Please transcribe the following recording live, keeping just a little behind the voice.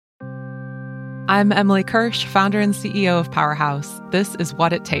I'm Emily Kirsch, founder and CEO of Powerhouse. This is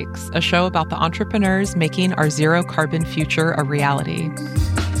What It Takes, a show about the entrepreneurs making our zero carbon future a reality.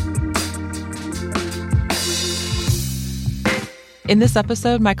 In this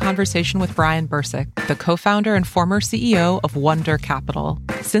episode, my conversation with Brian Bursick, the co-founder and former CEO of Wonder Capital.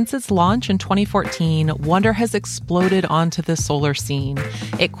 Since its launch in 2014, Wonder has exploded onto the solar scene.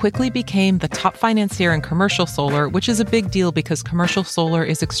 It quickly became the top financier in commercial solar, which is a big deal because commercial solar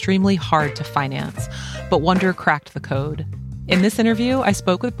is extremely hard to finance. But Wonder cracked the code. In this interview, I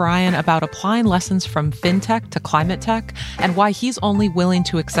spoke with Brian about applying lessons from fintech to climate tech and why he's only willing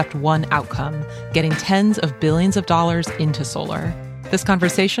to accept one outcome, getting tens of billions of dollars into solar. This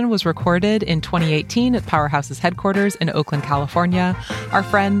conversation was recorded in 2018 at Powerhouse's headquarters in Oakland, California. Our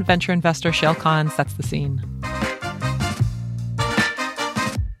friend, venture investor Shayle Kann sets the scene.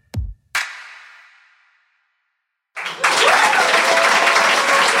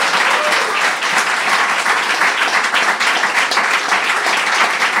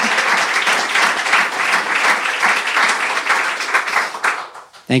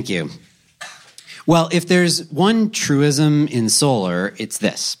 Thank you. Well, if there's one truism in solar, it's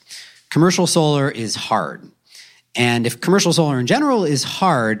this. Commercial solar is hard. And if commercial solar in general is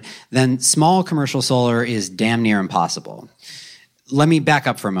hard, then small commercial solar is damn near impossible. Let me back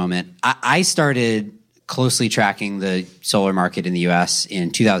up for a moment. I started closely tracking the solar market in the US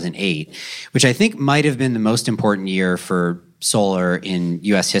in 2008, which I think might have been the most important year for solar in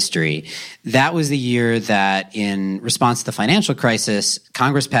U.S. history. That was the year that, in response to the financial crisis,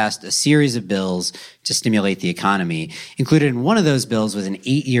 Congress passed a series of bills to stimulate the economy. Included in one of those bills was an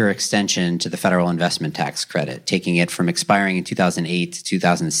 8-year extension to the federal investment tax credit, taking it from expiring in 2008 to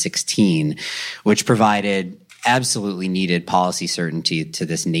 2016, which provided absolutely needed policy certainty to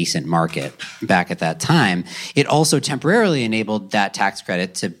this nascent market back at that time. It also temporarily enabled that tax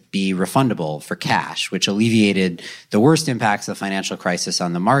credit to be refundable for cash, which alleviated the worst impacts of the financial crisis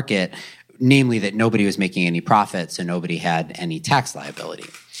on the market, namely that nobody was making any profit, so nobody had any tax liability.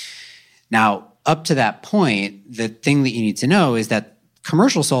 Now, up to that point, the thing that you need to know is that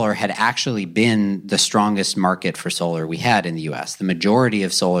commercial solar had actually been the strongest market for solar we had in the U.S. The majority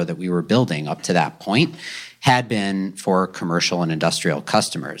of solar that we were building up to that point had been for commercial and industrial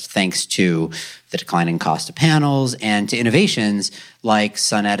customers, thanks to the declining cost of panels and to innovations like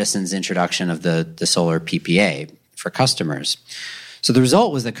SunEdison's introduction of the solar PPA for customers. So the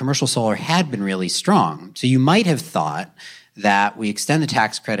result was that commercial solar had been really strong. So you might have thought that we extend the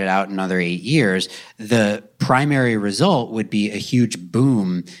tax credit out another 8 years, the primary result would be a huge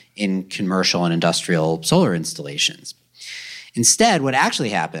boom in commercial and industrial solar installations. Instead, what actually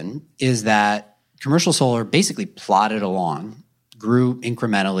happened is that commercial solar basically plodded along, grew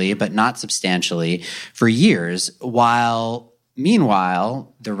incrementally, but not substantially for years, while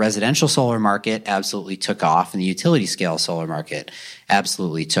meanwhile, the residential solar market absolutely took off and the utility scale solar market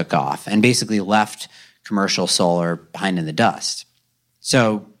absolutely took off and basically left commercial solar behind in the dust.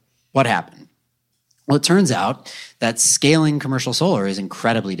 So what happened? Well, it turns out that scaling commercial solar is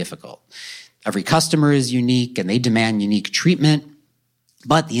incredibly difficult. Every customer is unique and they demand unique treatment.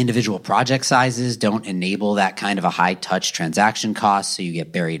 But the individual project sizes don't enable that kind of a high-touch transaction cost, so you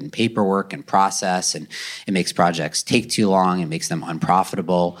get buried in paperwork and process, and it makes projects take too long, it makes them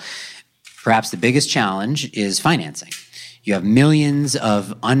unprofitable. Perhaps the biggest challenge is financing. You have millions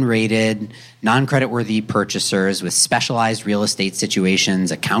of unrated, non-creditworthy purchasers with specialized real estate situations,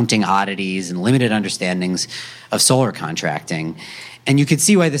 accounting oddities, and limited understandings of solar contracting. And you can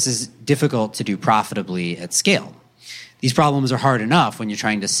see why this is difficult to do profitably at scale. These problems are hard enough when you're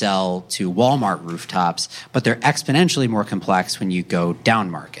trying to sell to Walmart rooftops, but they're exponentially more complex when you go down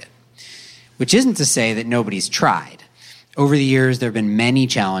market. Which isn't to say that nobody's tried. Over the years, there have been many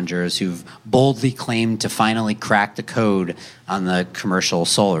challengers who've boldly claimed to finally crack the code on the commercial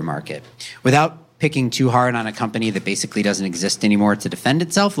solar market. Without picking too hard on a company that basically doesn't exist anymore to defend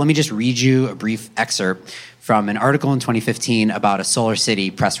itself, let me just read you a brief excerpt from an article in 2015 about a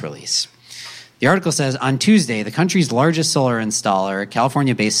SolarCity press release. The article says, on Tuesday, the country's largest solar installer,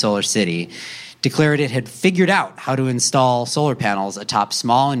 California-based SolarCity, declared it had figured out how to install solar panels atop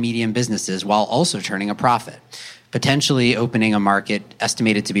small and medium businesses while also turning a profit, potentially opening a market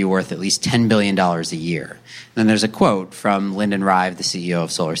estimated to be worth at least $10 billion a year. And then there's a quote from Lyndon Rive, the CEO of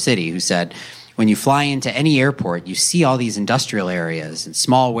SolarCity, who said, when you fly into any airport, you see all these industrial areas and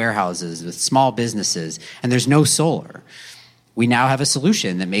small warehouses with small businesses, and there's no solar. We now have a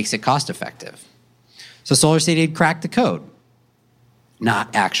solution that makes it cost-effective. So SolarCity had cracked the code.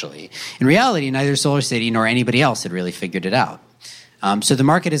 Not actually. In reality, neither SolarCity nor anybody else had really figured it out. So the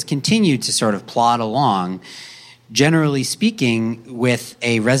market has continued to sort of plod along generally speaking, with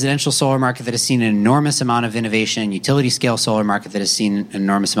a residential solar market that has seen an enormous amount of innovation, utility scale solar market that has seen an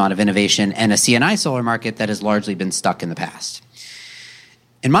enormous amount of innovation, and a C&I solar market that has largely been stuck in the past.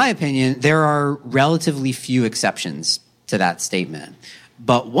 In my opinion, there are relatively few exceptions to that statement.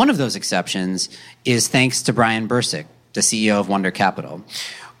 But one of those exceptions is thanks to Brian Bursick, the CEO of Wonder Capital.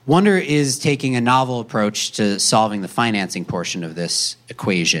 Wonder is taking a novel approach to solving the financing portion of this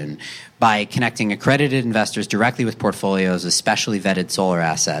equation by connecting accredited investors directly with portfolios of specially vetted solar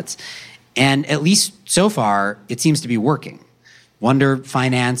assets. And at least so far, it seems to be working. Wonder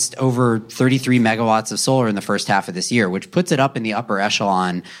financed over 33 megawatts of solar in the first half of this year, which puts it up in the upper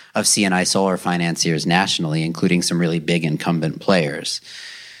echelon of C&I solar financiers nationally, including some really big incumbent players.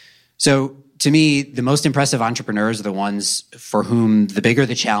 So to me, the most impressive entrepreneurs are the ones for whom the bigger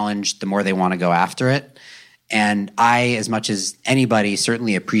the challenge, the more they want to go after it. And I, as much as anybody,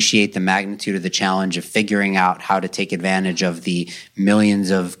 certainly appreciate the magnitude of the challenge of figuring out how to take advantage of the millions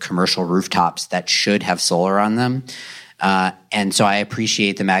of commercial rooftops that should have solar on them. And so I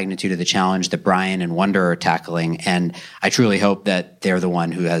appreciate the magnitude of the challenge that Brian and Wonder are tackling, and I truly hope that they're the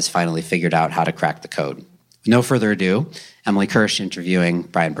one who has finally figured out how to crack the code. With no further ado, Emily Kirsch interviewing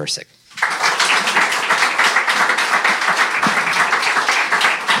Brian Bursick.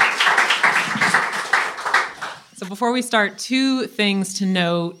 So before we start, two things to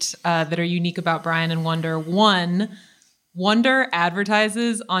note that are unique about Brian and Wonder. One, Wonder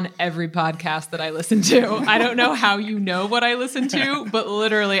advertises on every podcast that I listen to. I don't know how you know what I listen to, but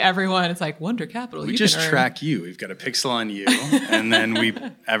literally everyone, it's like, Wonder Capital. We just track you. We've got a pixel on you, and then we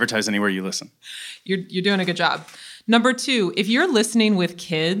advertise anywhere you listen. You're doing a good job. Number two, if you're listening with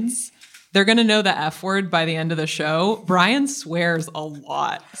kids, they're going to know the F word by the end of the show. Brian swears a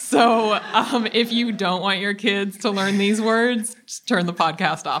lot. So if you don't want your kids to learn these words, just turn the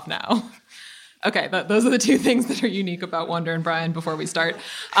podcast off now. Okay, those are the two things that are unique about Wonder and Brian before we start.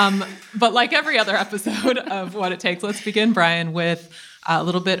 But like every other episode of What It Takes, let's begin, Brian, with a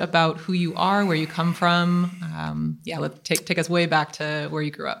little bit about who you are, where you come from. Let's take us way back to where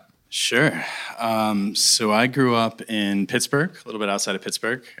you grew up. Sure. So I grew up in Pittsburgh, a little bit outside of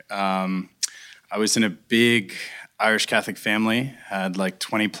Pittsburgh. I was in a big Irish Catholic family, had like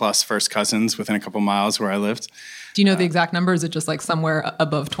 20 plus first cousins within a couple miles where I lived. Do you know the exact number? Is it just like somewhere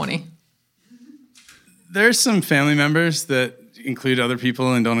above 20? There's some family members that include other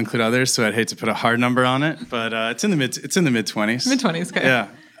people and don't include others, so I'd hate to put a hard number on it, but it's in the mid 20s. Mid-20s, okay. Yeah.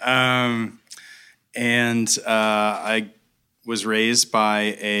 I was raised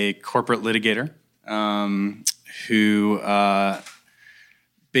by a corporate litigator who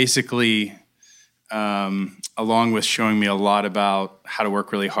basically, along with showing me a lot about how to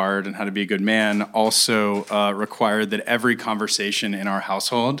work really hard and how to be a good man, also required that every conversation in our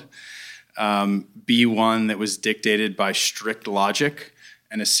household be one that was dictated by strict logic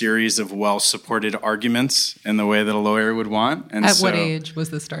and a series of well-supported arguments in the way that a lawyer would want. And At what age was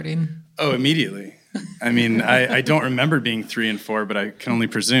this starting? Oh, immediately. I mean, I don't remember being 3 and 4, but I can only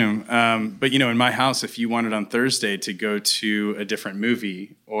presume. But, in my house, if you wanted on Thursday to go to a different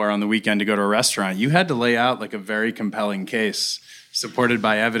movie or on the weekend to go to a restaurant, you had to lay out like a very compelling case supported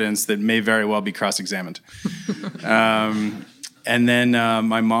by evidence that may very well be cross-examined. And then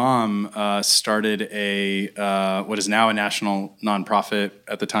my mom started what is now a national nonprofit,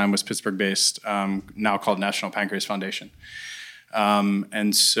 at the time was Pittsburgh-based, now called National Pancreas Foundation.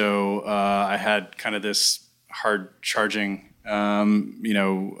 And so I had kind of this hard-charging, kind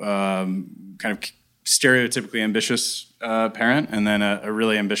of stereotypically ambitious parent, and then a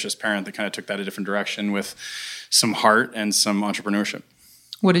really ambitious parent that kind of took that a different direction with some heart and some entrepreneurship.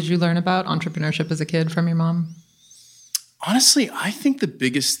 What did you learn about entrepreneurship as a kid from your mom? Honestly, I think the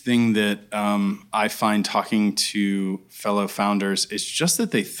biggest thing that I find talking to fellow founders is just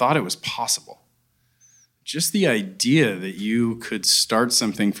that they thought it was possible. Just the idea that you could start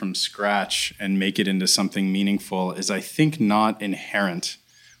something from scratch and make it into something meaningful is, I think, not inherent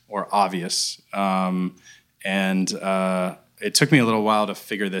or obvious. It took me a little while to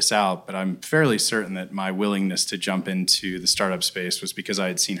figure this out, but I'm fairly certain that my willingness to jump into the startup space was because I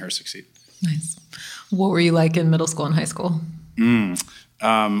had seen her succeed. Nice. What were you like in middle school and high school?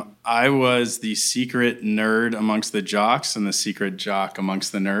 I was the secret nerd amongst the jocks and the secret jock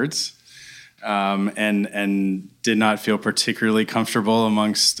amongst the nerds, and did not feel particularly comfortable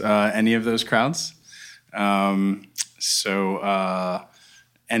amongst any of those crowds. So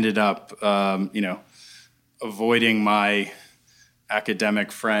ended up, avoiding my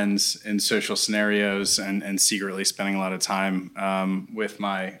academic friends in social scenarios and secretly spending a lot of time with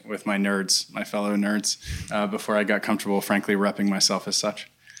my nerds, my fellow nerds, before I got comfortable, frankly, repping myself as such.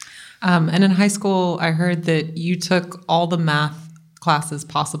 And in high school, I heard that you took all the math classes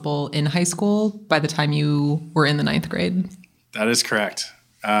possible in high school by the time you were in the 9th grade. That is correct.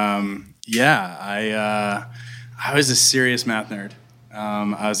 I was a serious math nerd.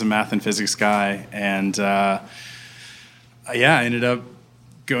 I was a math and physics guy, and I ended up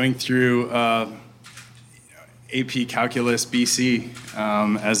going through AP Calculus BC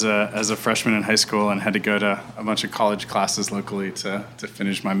as a freshman in high school, and had to go to a bunch of college classes locally to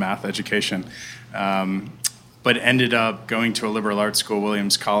finish my math education. But ended up going to a liberal arts school,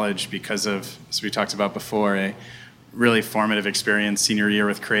 Williams College, because of, as we talked about before, a really formative experience senior year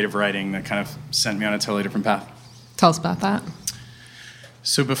with creative writing that kind of sent me on a totally different path. Tell us about that.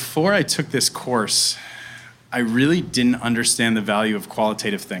 So before I took this course, I really didn't understand the value of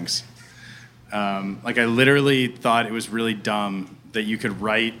qualitative things. I literally thought it was really dumb that you could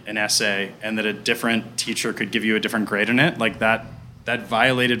write an essay and that a different teacher could give you a different grade in it. That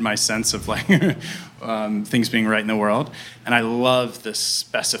violated my sense of things being right in the world. And I love the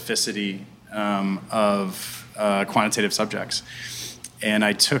specificity of quantitative subjects. And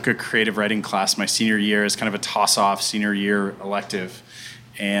I took a creative writing class my senior year as kind of a toss-off senior year elective,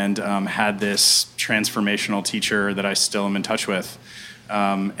 and had this transformational teacher that I still am in touch with,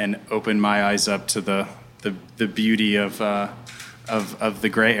 and opened my eyes up to the beauty of the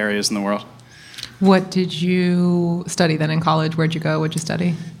gray areas in the world. What did you study then in college? Where'd you go? What'd you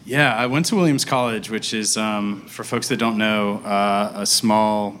study? Yeah, I went to Williams College, which is, for folks that don't know, a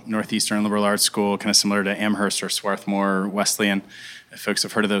small northeastern liberal arts school, kind of similar to Amherst or Swarthmore or Wesleyan, if folks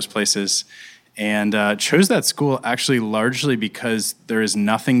have heard of those places. And chose that school actually largely because there is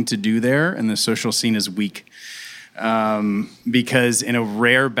nothing to do there and the social scene is weak. Because in a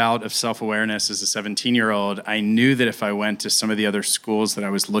rare bout of self-awareness as a 17-year-old, I knew that if I went to some of the other schools that I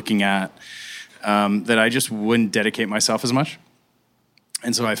was looking at, that I just wouldn't dedicate myself as much.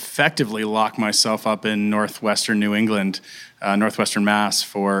 And so I effectively locked myself up in northwestern New England, northwestern Mass,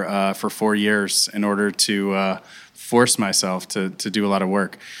 for 4 years in order to force myself to do a lot of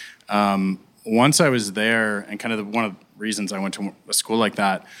work. Once I was there, and kind of one of the reasons I went to a school like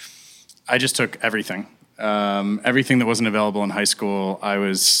that, I just took everything. Everything that wasn't available in high school, I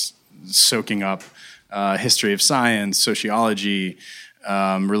was soaking up. History of science, sociology,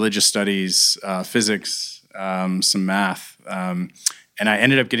 religious studies, physics, some math. And I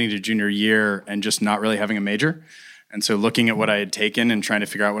ended up getting to junior year and just not really having a major. And so looking at what I had taken and trying to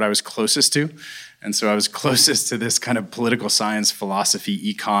figure out what I was closest to. And so I was closest to this kind of political science,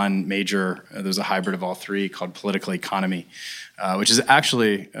 philosophy, econ major. There's a hybrid of all three called political economy, which is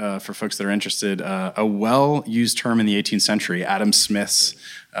actually, for folks that are interested, a well-used term in the 18th century. Adam Smith's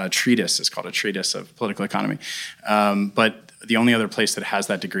treatise is called a treatise of political economy. But the only other place that has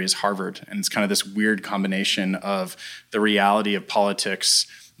that degree is Harvard. And it's kind of this weird combination of the reality of politics,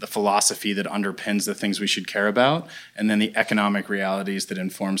 the philosophy that underpins the things we should care about, and then the economic realities that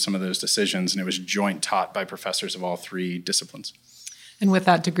inform some of those decisions. And it was joint taught by professors of all three disciplines. And with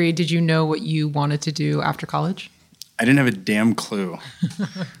that degree, did you know what you wanted to do after college? I didn't have a damn clue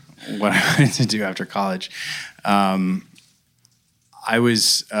what I wanted to do after college. I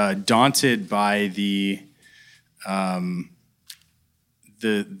was daunted by the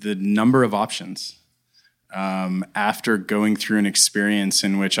number of options. After going through an experience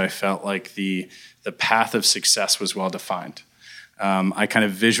in which I felt like the path of success was well defined. I kind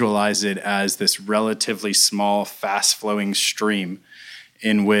of visualize it as this relatively small, fast-flowing stream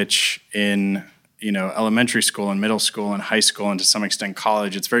in which in elementary school and middle school and high school and to some extent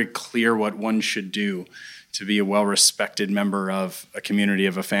college, it's very clear what one should do to be a well-respected member of a community,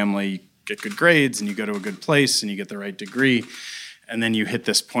 of a family. You get good grades and you go to a good place and you get the right degree. And then you hit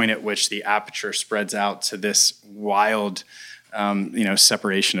this point at which the aperture spreads out to this wild,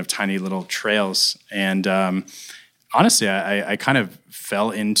 separation of tiny little trails. And honestly, I kind of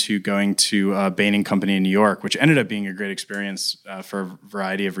fell into going to Bain & Company in New York, which ended up being a great experience for a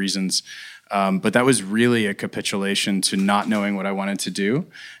variety of reasons. But that was really a capitulation to not knowing what I wanted to do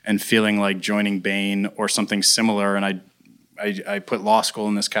and feeling like joining Bain or something similar. And I put law school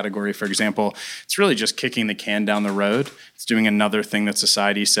in this category, for example. It's really just kicking the can down the road. It's doing another thing that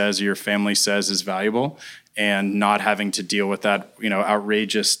society says or your family says is valuable and not having to deal with that,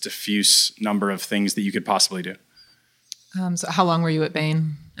 outrageous, diffuse number of things that you could possibly do. So how long were you at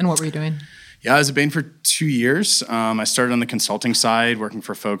Bain and what were you doing? Yeah, I was at Bain for 2 years. I started on the consulting side, working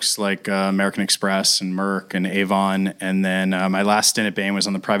for folks like American Express and Merck and Avon. And then my last stint at Bain was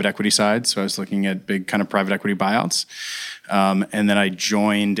on the private equity side. So I was looking at big kind of private equity buyouts. And then I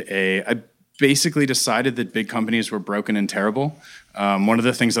joined I basically decided that big companies were broken and terrible. One of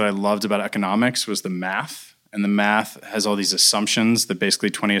the things that I loved about economics was the math and the math has all these assumptions that basically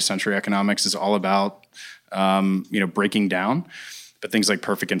 20th century economics is all about, breaking down. But things like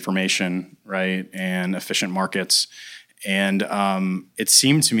perfect information, right, and efficient markets. And it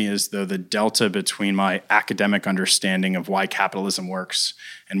seemed to me as though the delta between my academic understanding of why capitalism works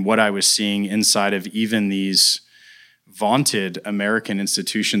and what I was seeing inside of even these vaunted American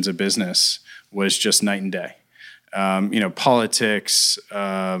institutions of business was just night and day. Politics,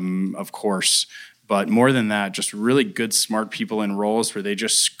 of course, but more than that, just really good, smart people in roles where they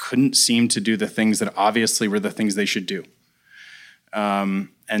just couldn't seem to do the things that obviously were the things they should do.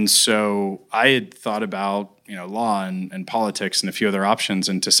 And so I had thought about, law and politics and a few other options.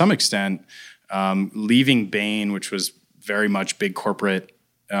 And to some extent, leaving Bain, which was very much big corporate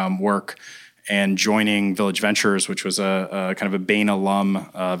work, and joining Village Ventures, which was a kind of a Bain alum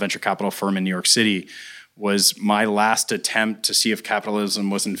venture capital firm in New York City, was my last attempt to see if capitalism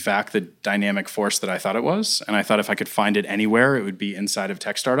was in fact the dynamic force that I thought it was. And I thought if I could find it anywhere, it would be inside of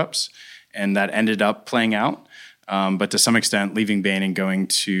tech startups. And that ended up playing out. But to some extent, leaving Bain and going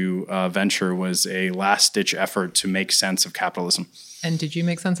to venture was a last-ditch effort to make sense of capitalism. And did you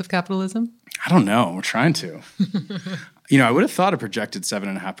make sense of capitalism? I don't know. We're trying to. I would have thought a projected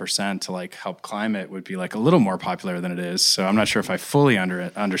 7.5% to help climate would be a little more popular than it is. So I'm not sure if I fully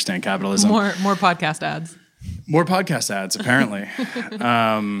understand capitalism. More podcast ads. More podcast ads, apparently.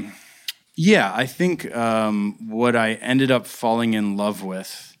 I think what I ended up falling in love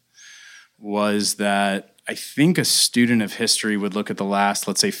with was that I think a student of history would look at the last,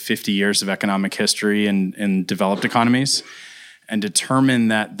 let's say, 50 years of economic history in developed economies and determine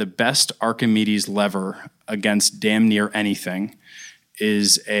that the best Archimedes lever against damn near anything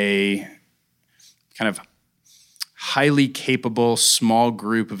is a kind of highly capable, small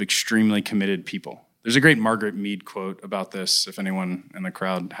group of extremely committed people. There's a great Margaret Mead quote about this, if anyone in the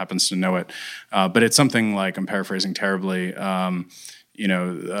crowd happens to know it. But it's something like, I'm paraphrasing terribly,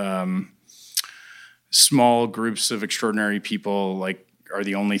 small groups of extraordinary people are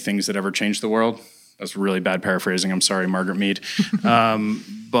the only things that ever change the world. That's really bad paraphrasing. I'm sorry, Margaret Mead.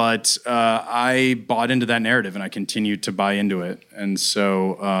 But I bought into that narrative and I continued to buy into it. And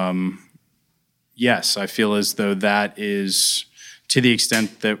so, yes, I feel as though that is, to the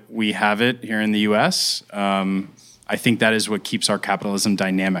extent that we have it here in the US, I think that is what keeps our capitalism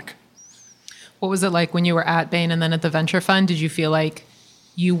dynamic. What was it like when you were at Bain and then at the venture fund? Did you feel like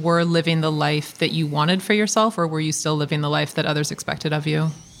you were living the life that you wanted for yourself, or were you still living the life that others expected of you?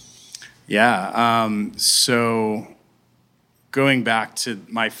 Yeah. So going back to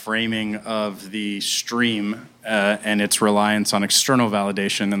my framing of the stream and its reliance on external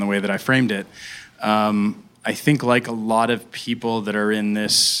validation and the way that I framed it, I think like a lot of people that are in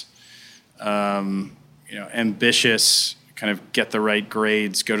this, ambitious kind of get the right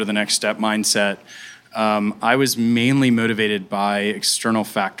grades, go to the next step mindset, I was mainly motivated by external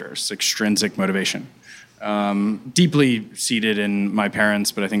factors, extrinsic motivation, deeply seated in my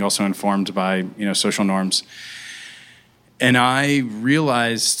parents, but I think also informed by social norms. And I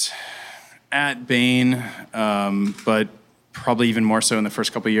realized at Bain, but probably even more so in the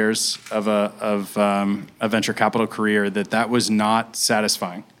first couple of years of a venture capital career, that was not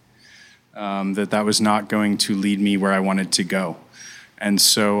satisfying, that was not going to lead me where I wanted to go. And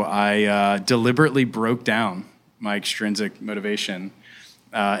so I deliberately broke down my extrinsic motivation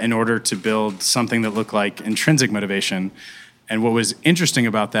in order to build something that looked like intrinsic motivation. And what was interesting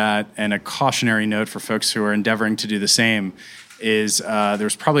about that, and a cautionary note for folks who are endeavoring to do the same, is there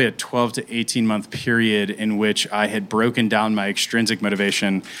was probably a 12 to 18 month period in which I had broken down my extrinsic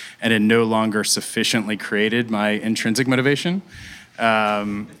motivation and had no longer sufficiently created my intrinsic motivation.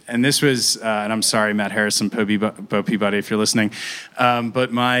 And this was, and I'm sorry, Matt Harrison, Bo Peabody, if you're listening,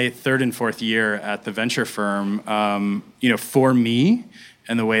 but my third and fourth year at the venture firm, for me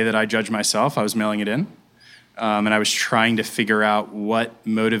and the way that I judge myself, I was mailing it in. And I was trying to figure out what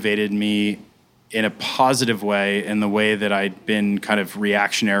motivated me in a positive way in the way that I'd been kind of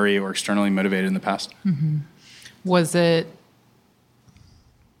reactionary or externally motivated in the past. Mm-hmm. What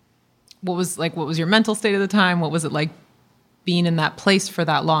was your mental state at the time? What was it like being in that place for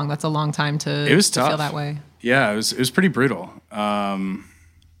that long? That's a long time to feel that way. Yeah, it was pretty brutal. I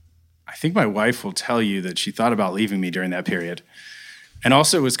think my wife will tell you that she thought about leaving me during that period, and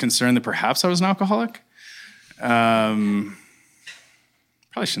also was concerned that perhaps I was an alcoholic. Probably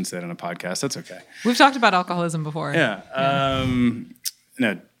shouldn't say that on a podcast. That's okay. We've talked about alcoholism before. Yeah.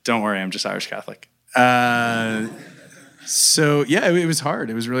 No, don't worry. I'm just Irish Catholic. So yeah, it was hard.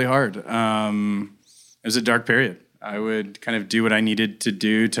 It was really hard. It was a dark period. I would kind of do what I needed to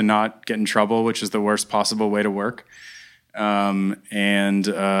do to not get in trouble, which is the worst possible way to work.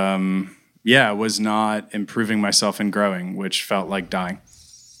 was not improving myself and growing, which felt like dying.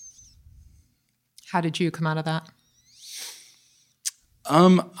 How did you come out of that?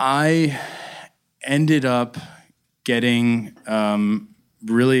 I ended up getting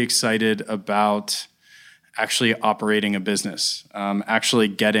really excited about actually operating a business. Actually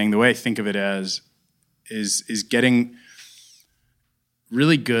getting, the way I think of it as, is getting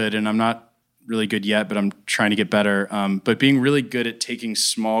really good, and I'm not really good yet, but I'm trying to get better, but being really good at taking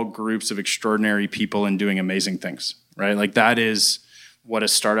small groups of extraordinary people and doing amazing things, right? Like that is what a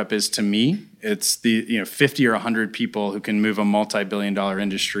startup is to me. It's the 50 or 100 people who can move a multi-billion-dollar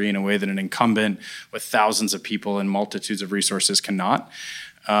industry in a way that an incumbent with thousands of people and multitudes of resources cannot.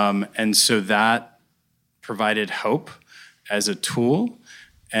 And so that provided hope as a tool,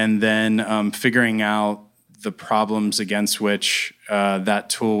 and then figuring out the problems against which that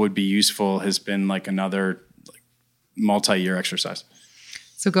tool would be useful has been like another multi-year exercise.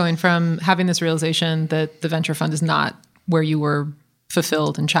 So going from having this realization that the venture fund is not where you were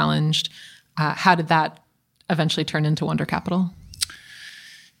fulfilled and challenged, how did that eventually turn into Wonder Capital?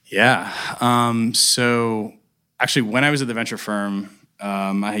 Yeah. So actually, when I was at the venture firm,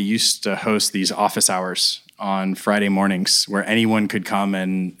 I used to host these office hours on Friday mornings where anyone could come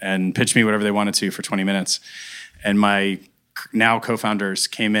and pitch me whatever they wanted to for 20 minutes. And my now co-founders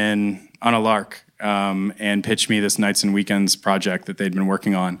came in on a lark and pitched me this nights and weekends project that they'd been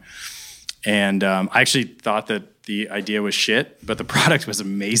working on. And I actually thought that the idea was shit, but the product was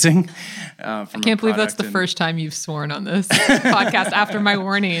amazing. I can't believe that's the first time you've sworn on this podcast after my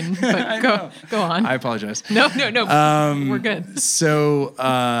warning. But go on. I apologize. No. We're good. So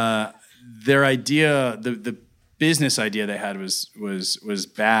their idea, the business idea they had was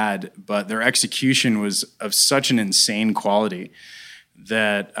bad, but their execution was of such an insane quality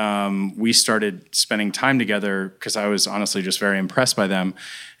that we started spending time together because I was honestly just very impressed by them.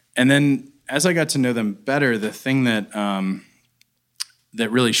 And then as I got to know them better, the thing that that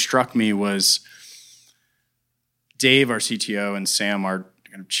really struck me was Dave, our CTO, and Sam, our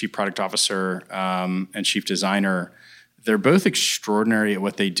chief product officer and chief designer. They're both extraordinary at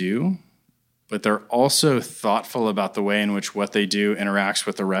what they do, but they're also thoughtful about the way in which what they do interacts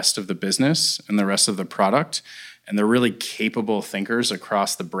with the rest of the business and the rest of the product. And they're really capable thinkers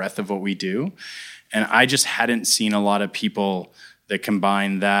across the breadth of what we do. And I just hadn't seen a lot of people that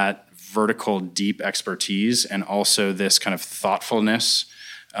combine that vertical, deep expertise and also this kind of thoughtfulness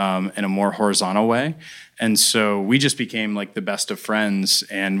in a more horizontal way. And so we just became like the best of friends,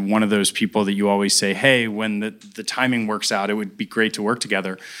 and one of those people that you always say, hey, when the timing works out, it would be great to work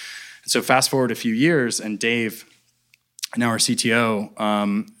together. And so fast forward a few years, and Dave, now our CTO,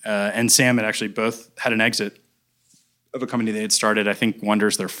 and Sam had actually both had an exit of a company they had started. I think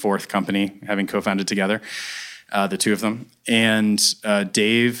Wonder's their fourth company, having co-founded together, the two of them. And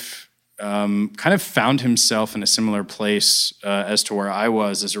Dave kind of found himself in a similar place as to where I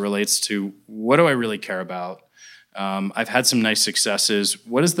was as it relates to what do I really care about? I've had some nice successes.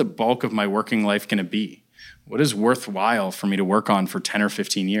 What is the bulk of my working life going to be? What is worthwhile for me to work on for 10 or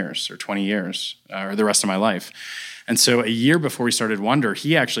 15 years or 20 years or the rest of my life? And so a year before we started Wonder,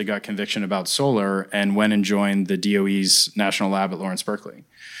 he actually got conviction about solar and went and joined the DOE's National Lab at Lawrence Berkeley,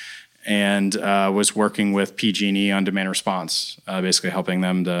 and was working with PG&E on demand response, basically helping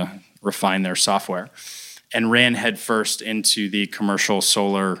them to refine their software, and ran headfirst into the commercial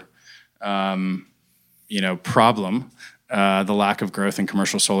solar problem. The lack of growth in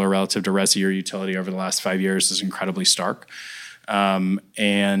commercial solar relative to resi or utility over the last 5 years is incredibly stark. And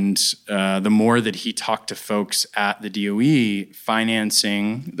the more that he talked to folks at the DOE,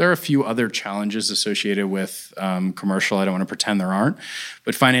 financing, there are a few other challenges associated with commercial. I don't want to pretend there aren't,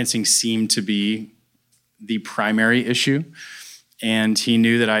 but financing seemed to be the primary issue. And he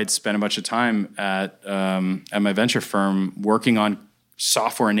knew that I had spent a bunch of time at my venture firm working on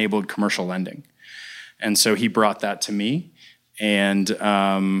software-enabled commercial lending. And so he brought that to me, and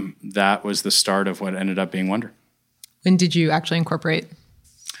that was the start of what ended up being Wonder. When did you actually incorporate?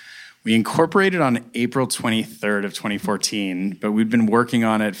 We incorporated on April 23rd of 2014, but we'd been working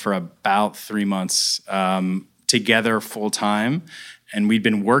on it for about 3 months together full-time, and we'd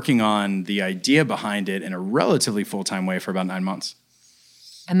been working on the idea behind it in a relatively full-time way for about 9 months.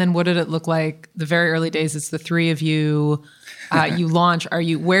 And then what did it look like? The very early days, it's the three of you. You launch.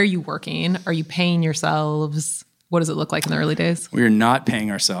 Where are you working? Are you paying yourselves? What does it look like in the early days? We are not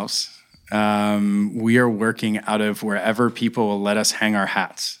paying ourselves. We are working out of wherever people will let us hang our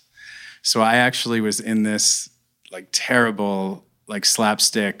hats. So I actually was in this terrible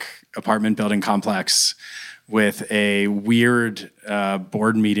slapstick apartment building complex with a weird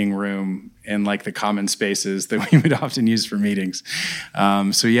board meeting room in like the common spaces that we would often use for meetings.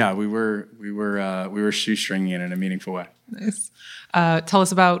 So yeah, we were shoestringing it in a meaningful way. Nice. Tell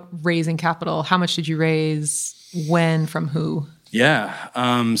us about raising capital. How much did you raise? When? From who?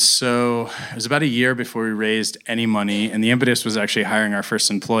 Yeah. So it was about a year before we raised any money. And the impetus was actually hiring our first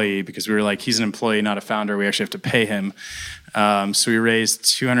employee, because we were like, he's an employee, not a founder. We actually have to pay him. So we raised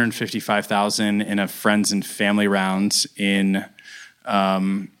 $255,000 in a friends and family round in,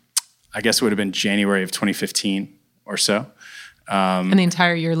 I guess it would have been January of 2015 or so. And the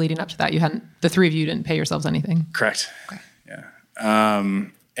entire year leading up to that, the three of you didn't pay yourselves anything? Correct. Okay. Yeah.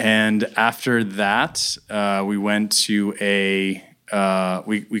 And after that, we went to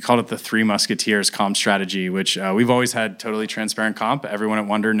we called it the Three Musketeers comp strategy, which we've always had totally transparent comp. Everyone at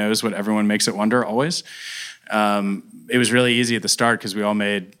Wonder knows what everyone makes at Wonder always. It was really easy at the start because we all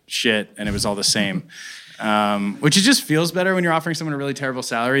made shit and it was all the same. Which it just feels better when you're offering someone a really terrible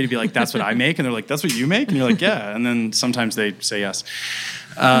salary to be like, that's what I make. And they're like, that's what you make? And you're like, yeah. And then sometimes they say yes.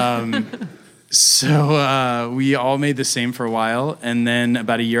 So we all made the same for a while. And then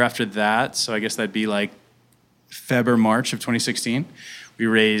about a year after that, so I guess that'd be like Feb or March of 2016, we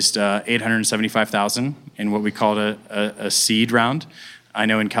raised $875,000 in what we called a seed round. I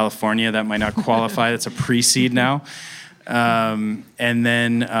know in California that might not qualify. That's a pre-seed now. And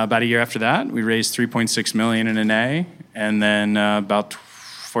then about a year after that, we raised $3.6 million in an A. And then about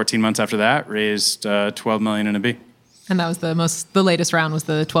 14 months after that, raised $12 million in a B. And that was the latest round was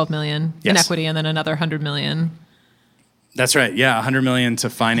the $12 million in Yes. equity, and then another $100 million. That's right. Yeah, $100 million to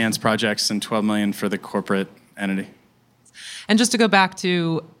finance projects and $12 million for the corporate entity. And just to go back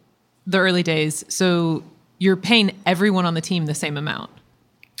to the early days, so you're paying everyone on the team the same amount.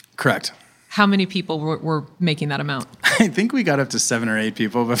 Correct. How many people were making that amount? I think we got up to 7 or 8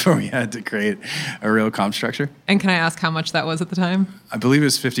 people before we had to create a real comp structure. And can I ask how much that was at the time? I believe it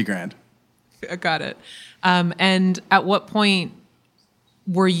was $50,000. Got it. And at what point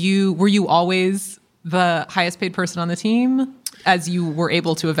were you always the highest paid person on the team as you were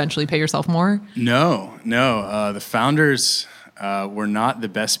able to eventually pay yourself more? No. The founders were not the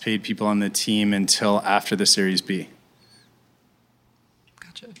best paid people on the team until after the Series B.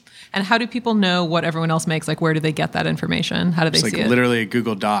 Gotcha. And how do people know what everyone else makes? Like, where do they get that information? How do they see it? It's like literally a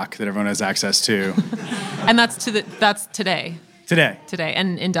Google Doc that everyone has access to. And that's today. Today.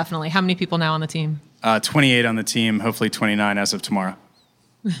 And indefinitely. How many people now on the team? 28 on the team, hopefully 29 as of tomorrow.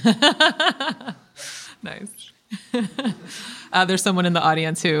 Nice. There's someone in the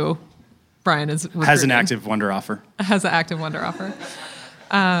audience who Brian is recruiting. Has an active Wonder offer. Has an active Wonder offer.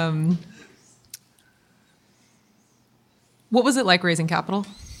 What was it like raising capital?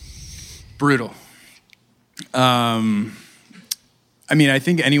 Brutal. I mean, I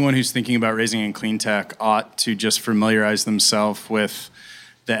think anyone who's thinking about raising in clean tech ought to just familiarize themselves with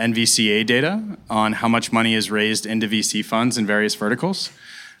the NVCA data on how much money is raised into VC funds in various verticals.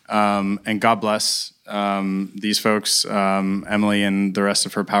 And God bless these folks, Emily and the rest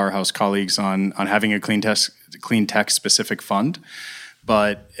of her powerhouse colleagues on having a clean tech specific fund.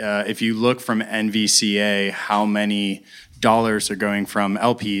 But if you look from NVCA, how many dollars are going from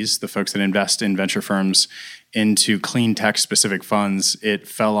LPs, the folks that invest in venture firms, into clean tech specific funds, it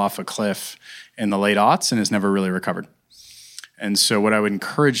fell off a cliff in the late aughts and has never really recovered. And so what I would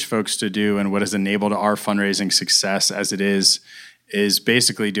encourage folks to do, and what has enabled our fundraising success as it is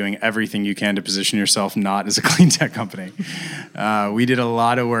basically doing everything you can to position yourself not as a clean tech company. We did a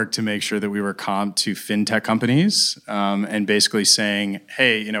lot of work to make sure that we were comped to fintech companies, and basically saying,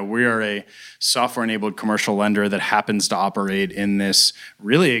 hey, we are a software-enabled commercial lender that happens to operate in this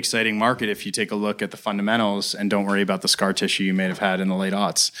really exciting market if you take a look at the fundamentals and don't worry about the scar tissue you may have had in the late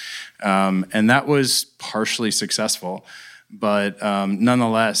aughts. And that was partially successful. But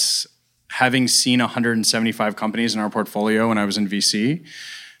nonetheless, having seen 175 companies in our portfolio when I was in VC,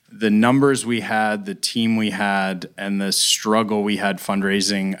 the numbers we had, the team we had, and the struggle we had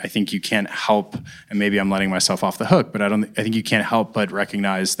fundraising, I think you can't help, and maybe I'm letting myself off the hook, but I think you can't help but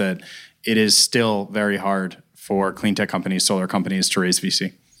recognize that it is still very hard for clean tech companies, solar companies to raise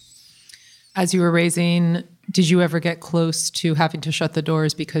VC. As you were raising, did you ever get close to having to shut the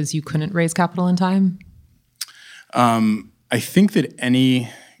doors because you couldn't raise capital in time? I think that any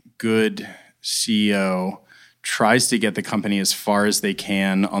good CEO tries to get the company as far as they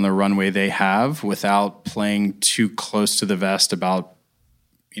can on the runway they have without playing too close to the vest about,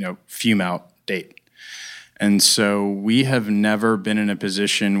 fume out date. And so we have never been in a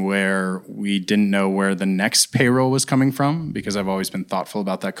position where we didn't know where the next payroll was coming from, because I've always been thoughtful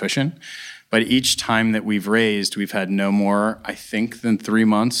about that cushion. But each time that we've raised, we've had no more, I think, than 3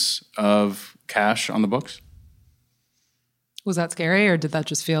 months of cash on the books. Was that scary, or did that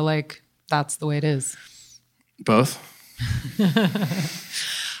just feel like that's the way it is? Both.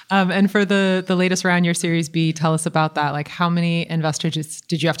 And for the latest round, your Series B, tell us about that. Like, how many investors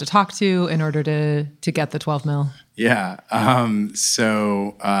did you have to talk to in order to get the 12 mil? Yeah.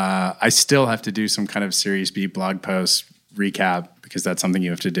 So I still have to do some kind of Series B blog post recap because that's something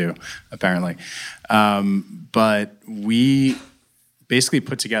you have to do, apparently. But we basically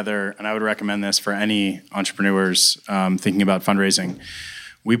put together, and I would recommend this for any entrepreneurs thinking about fundraising,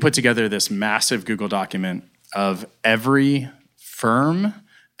 we put together this massive Google document of every firm,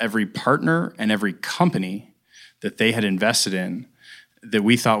 every partner, and every company that they had invested in that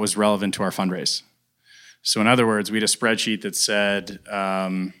we thought was relevant to our fundraise. So in other words, we had a spreadsheet that said,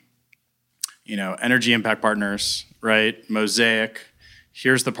 Energy Impact Partners, right? Mosaic,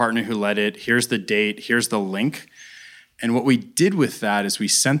 here's the partner who led it, here's the date, here's the link. And what we did with that is we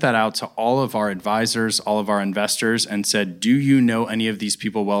sent that out to all of our advisors, all of our investors, and said, do you know any of these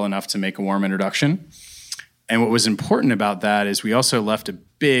people well enough to make a warm introduction? And what was important about that is we also left a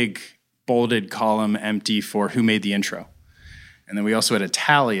big bolded column empty for who made the intro. And then we also had a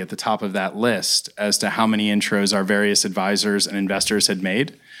tally at the top of that list as to how many intros our various advisors and investors had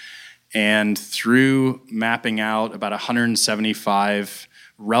made. And through mapping out about 175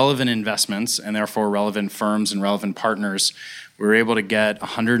 relevant investments and therefore relevant firms and relevant partners, we were able to get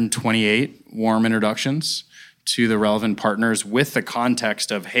 128 warm introductions to the relevant partners with the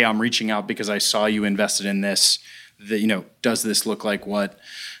context of, hey, I'm reaching out because I saw you invested in this. Does this look like what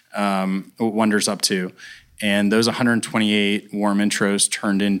Wonder's up to? And those 128 warm intros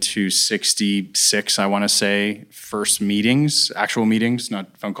turned into 66, I want to say, first meetings, actual meetings,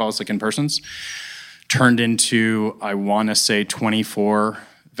 not phone calls, like in-persons, turned into, I want to say, 24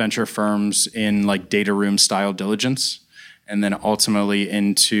 venture firms in like data room style diligence, and then ultimately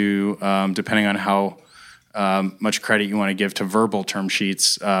into, depending on how much credit you want to give to verbal term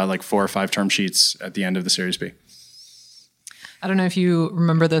sheets, like 4 or 5 term sheets at the end of the Series B. I don't know if you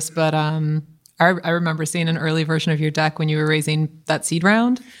remember this, but I remember seeing an early version of your deck when you were raising that seed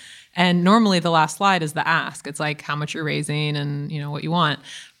round. And normally the last slide is the ask. It's like how much you're raising and what you want.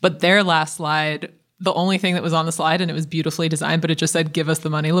 But their last slide, the only thing that was on the slide, and it was beautifully designed, but it just said, give us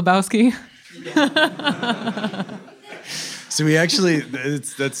the money, Lebowski. So we actually,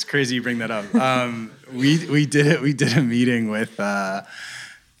 that's crazy you bring that up. We did a meeting with,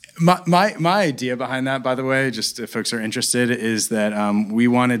 my idea behind that, by the way, just if folks are interested, is that we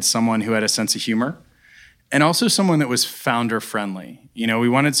wanted someone who had a sense of humor and also someone that was founder friendly. We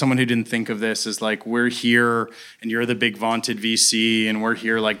wanted someone who didn't think of this as like, we're here and you're the big vaunted VC and we're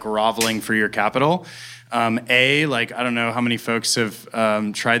here like groveling for your capital. I don't know how many folks have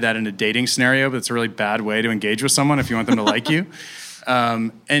tried that in a dating scenario, but it's a really bad way to engage with someone if you want them to like you.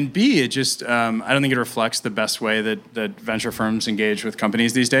 And B, it just, I don't think it reflects the best way that venture firms engage with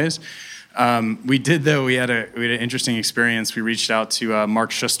companies these days. We did, though, we had an interesting experience. We reached out to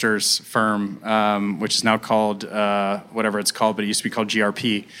Mark Schuster's firm, which is now called whatever it's called, but it used to be called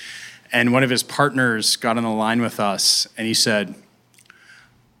GRP. And one of his partners got on the line with us, and he said,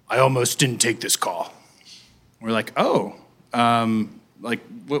 I almost didn't take this call. We're like, oh,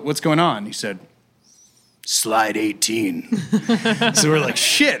 what's going on? He said, slide 18. So we're like,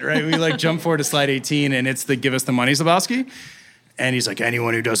 shit, right? We like jump forward to slide 18, and it's the give us the money, Lebowski. And he's like,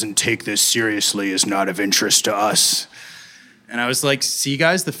 anyone who doesn't take this seriously is not of interest to us. And I was like, see,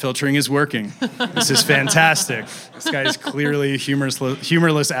 guys, the filtering is working. This is fantastic. This guy is clearly a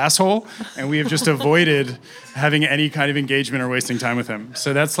humorless asshole, and we have just avoided having any kind of engagement or wasting time with him.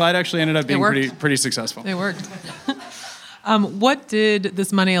 So that slide actually ended up being pretty successful. It worked. What did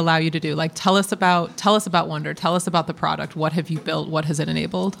this money allow you to do? Like, tell us about Wonder. Tell us about the product. What have you built? What has it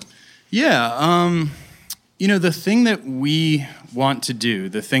enabled? Yeah. The thing that we want to do,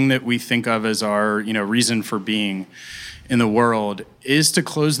 the thing that we think of as our, reason for being in the world is to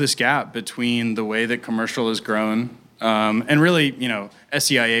close this gap between the way that commercial has grown. And really,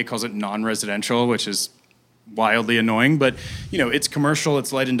 SEIA calls it non-residential, which is wildly annoying, but it's commercial,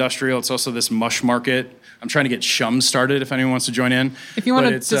 it's light industrial, it's also this mush market. I'm trying to get SHUM started if anyone wants to join in. If you want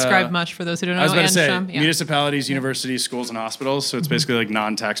to describe much for those who don't know, I was about to say, SHUM, yeah. Municipalities, universities, schools, and hospitals. So it's basically like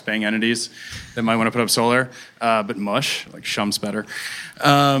non-tax paying entities that might want to put up solar, but mush, like SHUM's better.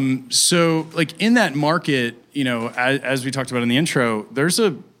 So like in that market, as we talked about in the intro, there's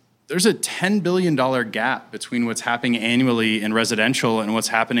a $10 billion gap between what's happening annually in residential and what's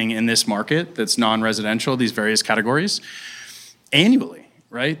happening in this market that's non-residential, these various categories, annually.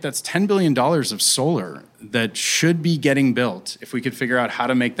 Right? That's $10 billion of solar that should be getting built if we could figure out how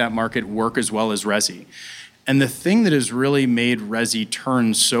to make that market work as well as resi. And the thing that has really made resi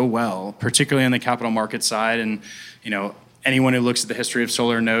turn so well, particularly on the capital market side, and anyone who looks at the history of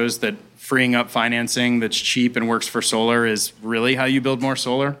solar knows that freeing up financing that's cheap and works for solar is really how you build more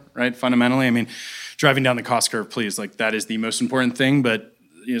solar, right? Fundamentally, I mean, driving down the cost curve, please, like that is the most important thing. But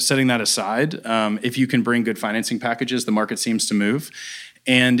setting that aside, if you can bring good financing packages, the market seems to move.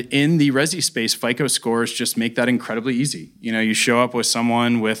 And in the resi space, FICO scores just make that incredibly easy. You show up with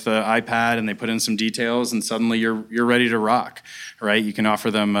someone with an iPad and they put in some details, and suddenly you're ready to rock, right? You can offer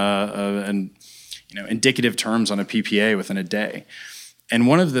them an indicative terms on a PPA within a day. And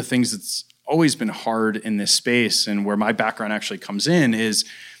one of the things that's always been hard in this space, and where my background actually comes in, is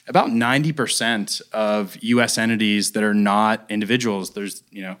about 90% of U.S. entities that are not individuals, there's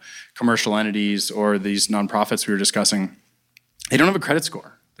commercial entities or these nonprofits we were discussing, they don't have a credit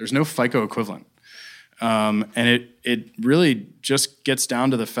score. There's no FICO equivalent. And it really just gets down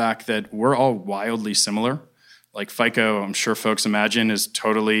to the fact that we're all wildly similar. Like FICO, I'm sure folks imagine, is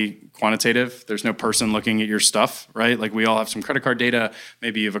totally quantitative. There's no person looking at your stuff, right? Like we all have some credit card data.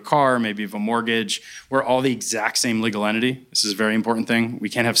 Maybe you have a car, maybe you have a mortgage. We're all the exact same legal entity. This is a very important thing. We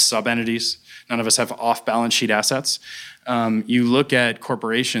can't have sub-entities. None of us have off-balance sheet assets. You look at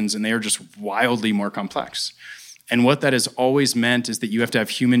corporations and they are just wildly more complex. And what that has always meant is that you have to have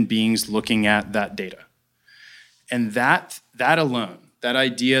human beings looking at that data. And that alone, that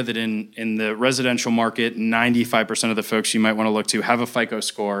idea that in the residential market, 95% of the folks you might want to look to have a FICO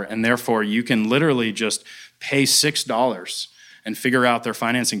score, and therefore you can literally just pay $6 and figure out their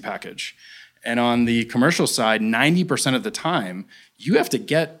financing package. And on the commercial side, 90% of the time, you have to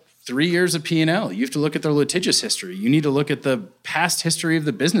get 3 years of P&L. You have to look at their litigious history. You need to look at the past history of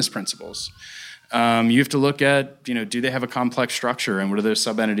the business principles. You have to look at, do they have a complex structure, and what do those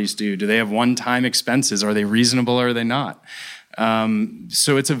sub-entities do? Do they have one-time expenses? Are they reasonable or are they not?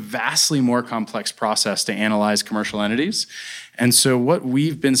 So it's a vastly more complex process to analyze commercial entities. And so what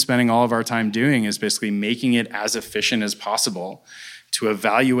we've been spending all of our time doing is basically making it as efficient as possible to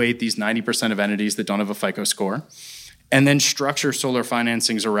evaluate these 90% of entities that don't have a FICO score, and then structure solar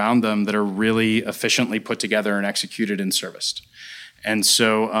financings around them that are really efficiently put together and executed and serviced. And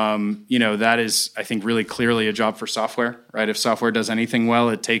so, that is, I think, really clearly a job for software, right? If software does anything well,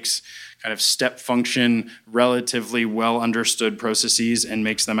 it takes kind of step function, relatively well understood processes and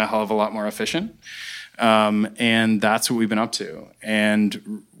makes them a hell of a lot more efficient. And that's what we've been up to.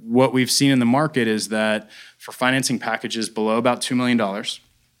 And what we've seen in the market is that for financing packages below about $2 million,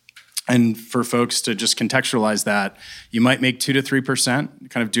 and for folks to just contextualize that, you might make 2 to 3%,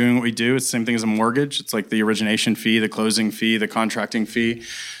 kind of doing what we do. It's the same thing as a mortgage. It's like the origination fee, the closing fee, the contracting fee.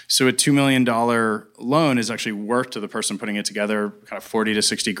 So a $2 million loan is actually worth to the person putting it together kind of 40 to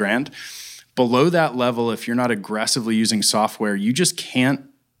 60 grand. Below that level, if you're not aggressively using software, you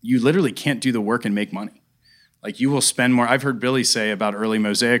literally can't do the work and make money. Like you will spend more. I've heard Billy say about early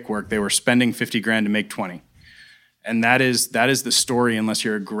Mosaic work, they were spending 50 grand to make 20. And that is the story unless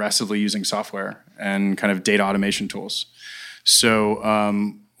you're aggressively using software and kind of data automation tools. So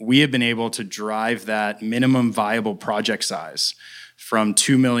we have been able to drive that minimum viable project size from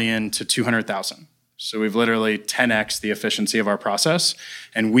 2 million to 200,000. So we've literally 10x the efficiency of our process,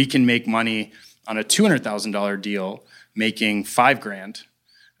 and we can make money on a $200,000 deal making 5 grand,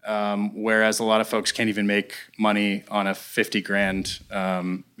 whereas a lot of folks can't even make money on a 50 grand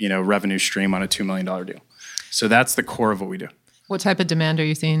revenue stream on a $2 million deal. So that's the core of what we do. What type of demand are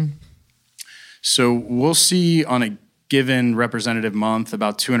you seeing? So we'll see on a given representative month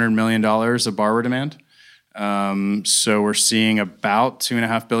about $200 million of borrower demand. So we're seeing about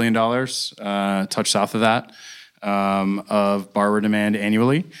 $2.5 billion, touch south of that, of borrower demand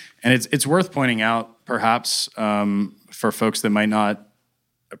annually. And it's worth pointing out, perhaps, for folks that might not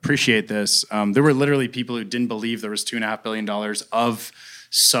appreciate this, there were literally people who didn't believe there was $2.5 billion of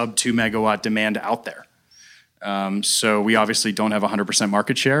sub 2 megawatt demand out there. So we obviously don't have 100%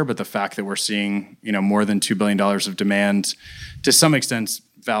 market share, but the fact that we're seeing, more than $2 billion of demand to some extent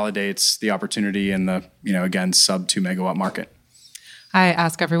validates the opportunity in the, again, sub 2 megawatt market. I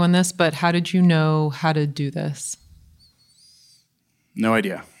ask everyone this, but how did you know how to do this? No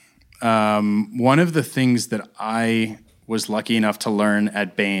idea. One of the things that I was lucky enough to learn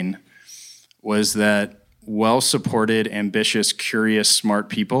at Bain was that well-supported, ambitious, curious, smart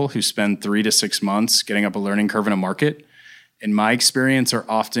people who spend 3 to 6 months getting up a learning curve in a market, in my experience, are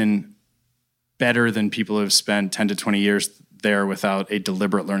often better than people who have spent 10 to 20 years there without a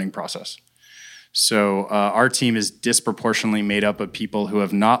deliberate learning process. So our team is disproportionately made up of people who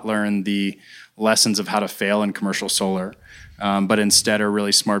have not learned the lessons of how to fail in commercial solar, but instead are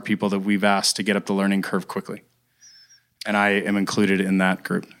really smart people that we've asked to get up the learning curve quickly. And I am included in that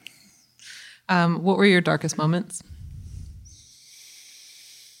group. What were your darkest moments?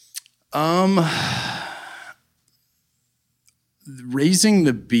 raising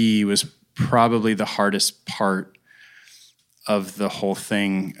the bee was probably the hardest part of the whole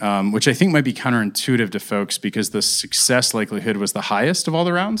thing, which I think might be counterintuitive to folks because the success likelihood was the highest of all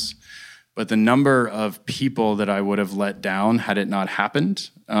the rounds, but the number of people that I would have let down had it not happened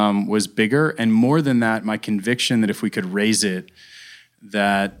was bigger. And more than that, my conviction that if we could raise it,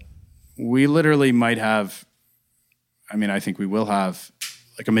 that we literally might have, I think we will have,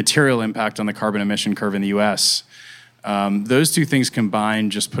 like a material impact on the carbon emission curve in the US. Those two things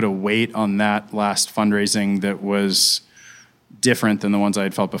combined just put a weight on that last fundraising that was different than the ones I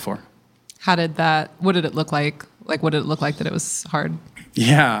had felt before. What did it look like? Like, what did it look like that it was hard?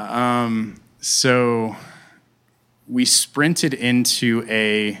 Yeah. So we sprinted into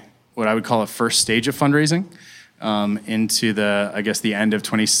what I would call a first stage of fundraising, into the end of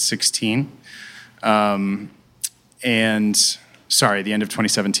 2016. The end of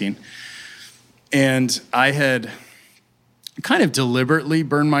 2017. And I had kind of deliberately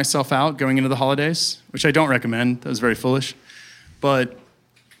burned myself out going into the holidays, which I don't recommend. That was very foolish. But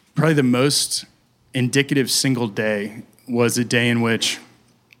probably the most indicative single day was a day in which,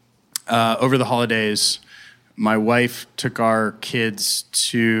 over the holidays, my wife took our kids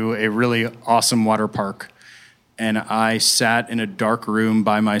to a really awesome water park, and I sat in a dark room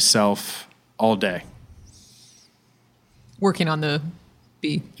by myself all day. Working on the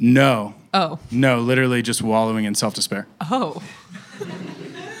bee? No. Oh. No, literally just wallowing in self-despair. Oh.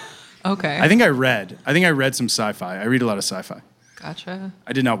 Okay. I think I read some sci-fi. I read a lot of sci-fi. Gotcha.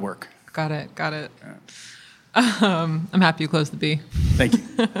 I did not work. Got it. Yeah. I'm happy you closed the bee. Thank you.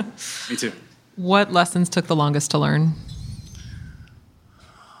 Me too. What lessons took the longest to learn?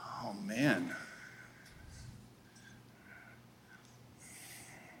 Oh, man.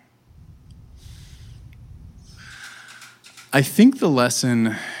 I think the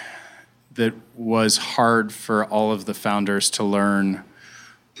lesson that was hard for all of the founders to learn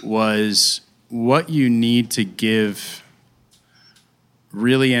was what you need to give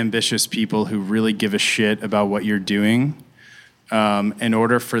really ambitious people who really give a shit about what you're doing, in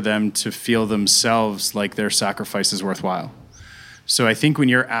order for them to feel themselves like their sacrifice is worthwhile. So I think when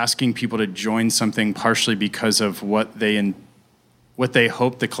you're asking people to join something partially because of what they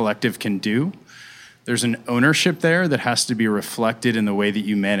hope the collective can do, there's an ownership there that has to be reflected in the way that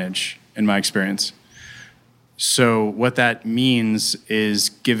you manage, in my experience. So what that means is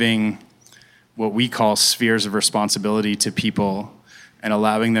giving what we call spheres of responsibility to people and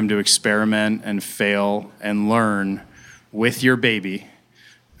allowing them to experiment and fail and learn with your baby,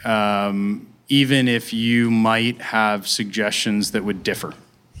 even if you might have suggestions that would differ.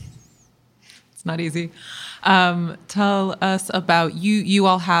 It's not easy. Tell us about, you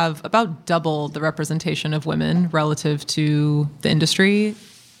all have about double the representation of women relative to the industry.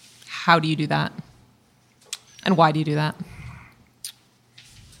 How do you do that? And why do you do that?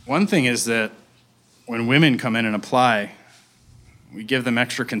 One thing is that when women come in and apply, we give them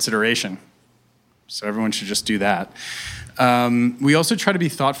extra consideration. So everyone should just do that. We also try to be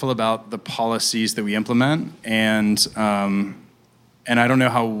thoughtful about the policies that we implement, and I don't know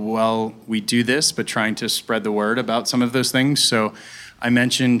how well we do this, but trying to spread the word about some of those things. So I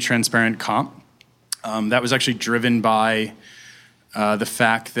mentioned transparent comp. That was actually driven by the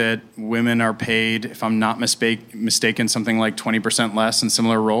fact that women are paid, if I'm not mistaken, something like 20% less in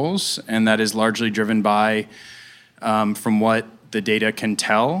similar roles, and that is largely driven by, from what the data can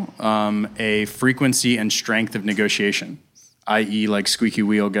tell, a frequency and strength of negotiation, i.e. like squeaky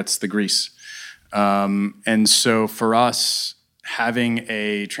wheel gets the grease. And so for us, having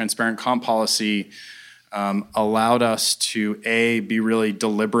a transparent comp policy allowed us to, be really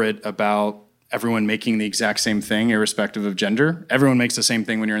deliberate about everyone making the exact same thing, irrespective of gender. Everyone makes the same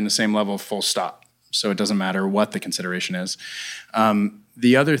thing when you're in the same level, full stop. So it doesn't matter what the consideration is.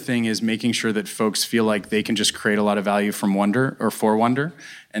 The other thing is making sure that folks feel like they can just create a lot of value from Wonder or for Wonder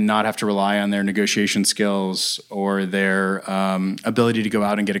and not have to rely on their negotiation skills or their ability to go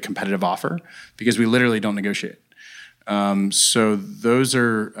out and get a competitive offer, because we literally don't negotiate. So those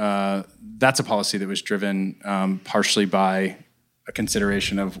are, that's a policy that was driven partially by a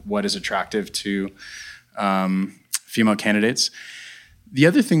consideration of what is attractive to female candidates. The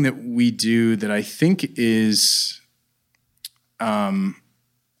other thing that we do that I think is,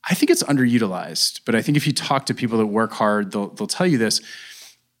 I think it's underutilized, but I think if you talk to people that work hard, they'll tell you this.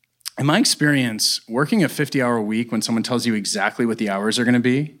 In my experience, working a 50-hour week when someone tells you exactly what the hours are going to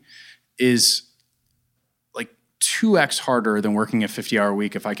be is like 2x harder than working a 50-hour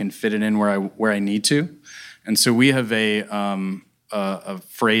week if I can fit it in where I need to. And so we have a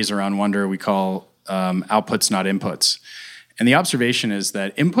phrase around Wonder we call outputs, not inputs. And the observation is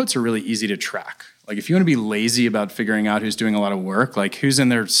that inputs are really easy to track. Like if you want to be lazy about figuring out who's doing a lot of work, like who's in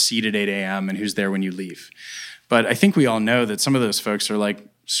their seat at 8 a.m. and who's there when you leave. But I think we all know that some of those folks are like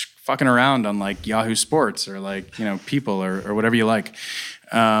fucking around on like Yahoo Sports or like, People or whatever you like.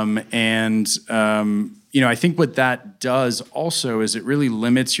 I think what that does also is it really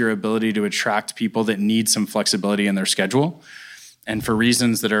limits your ability to attract people that need some flexibility in their schedule. And for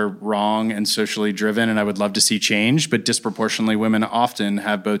reasons that are wrong and socially driven, and I would love to see change, but disproportionately women often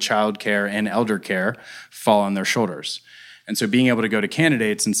have both childcare and elder care fall on their shoulders. And so being able to go to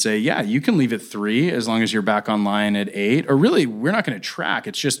candidates and say, yeah, you can leave at 3 as long as you're back online at 8, or really, we're not going to track.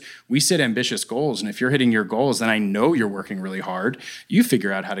 It's just we set ambitious goals. And if you're hitting your goals, then I know you're working really hard. You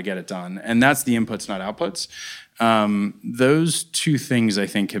figure out how to get it done. And that's the inputs, not outputs. Those two things, I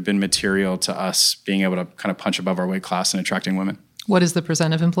think, have been material to us being able to kind of punch above our weight class and attracting women. What is the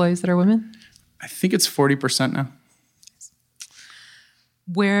percent of employees that are women? I think it's 40% now.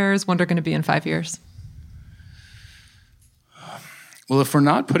 Where's Wonder going to be in 5 years? Well, if we're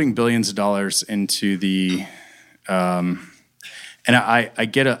not putting billions of dollars into the, and I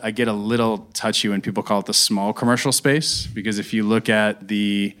get a little touchy when people call it the small commercial space, because if you look at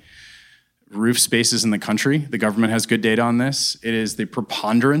the roof spaces in the country, the government has good data on this. It is the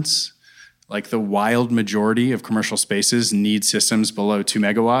preponderance, like the wild majority of commercial spaces need systems below 2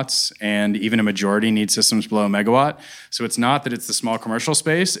 megawatts, and even a majority need systems below a megawatt. So it's not that it's the small commercial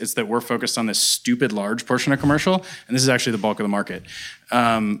space, it's that we're focused on this stupid large portion of commercial, and this is actually the bulk of the market.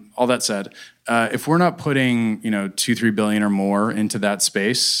 All that said, if we're not putting $2-3 billion or more into that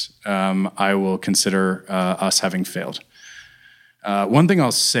space, I will consider us having failed. One thing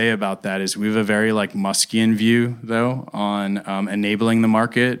I'll say about that is we have a very Muskian view, though, on enabling the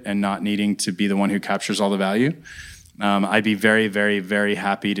market and not needing to be the one who captures all the value. I'd be very, very, very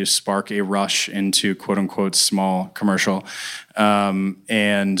happy to spark a rush into quote-unquote small commercial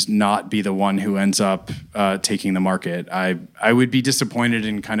and not be the one who ends up taking the market. I would be disappointed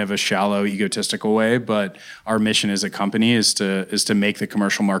in kind of a shallow, egotistical way, but our mission as a company is to make the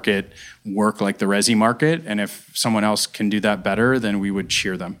commercial market work like the resi market, and if someone else can do that better, then we would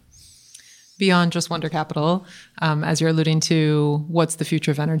cheer them. Beyond just Wonder Capital, as you're alluding to, what's the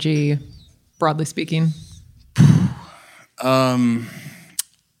future of energy, broadly speaking?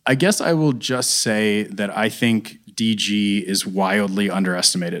 I guess I will just say that I think DG is wildly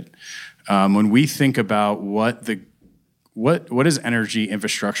underestimated. When we think about what does energy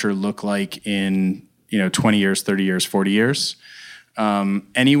infrastructure look like in 20 years, 30 years, 40 years,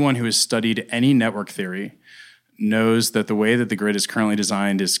 anyone who has studied any network theory knows that the way that the grid is currently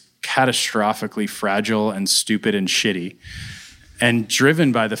designed is catastrophically fragile and stupid and shitty, and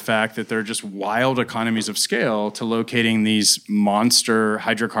driven by the fact that there are just wild economies of scale to locating these monster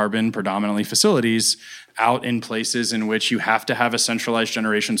hydrocarbon predominantly facilities out in places in which you have to have a centralized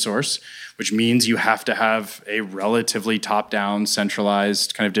generation source, which means you have to have a relatively top-down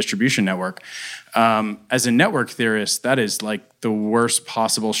centralized kind of distribution network. As a network theorist, that is like the worst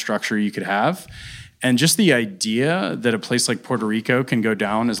possible structure you could have. And just the idea that a place like Puerto Rico can go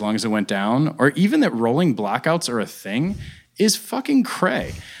down as long as it went down, or even that rolling blackouts are a thing, is fucking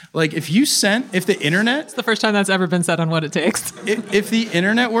cray. Like if the internet... It's the first time that's ever been said on What It Takes. if the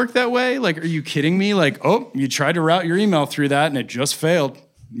internet worked that way, are you kidding me? You tried to route your email through that and it just failed.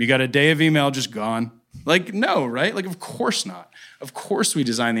 You got a day of email just gone. No, right? Of course not. Of course we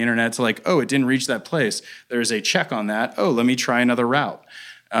designed the internet to it didn't reach that place. There's a check on that. Oh, let me try another route.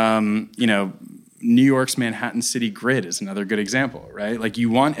 New York's Manhattan City grid is another good example, right? You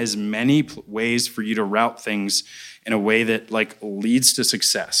want as many ways for you to route things in a way that leads to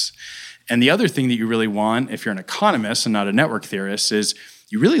success. And the other thing that you really want, if you're an economist and not a network theorist, is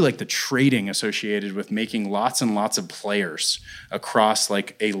you really like the trading associated with making lots and lots of players across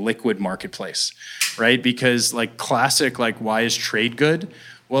a liquid marketplace, right? Because classic, why is trade good?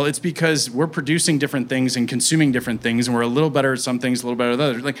 Well, it's because we're producing different things and consuming different things, and we're a little better at some things, a little better at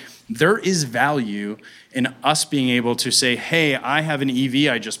others. There is value in us being able to say, hey, I have an EV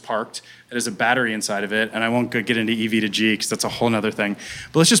I just parked that has a battery inside of it, and I won't get into EV to G because that's a whole other thing.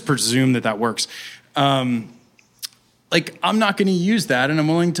 But let's just presume that works. I'm not going to use that, and I'm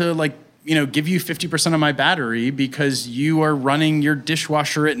willing to give you 50% of my battery because you are running your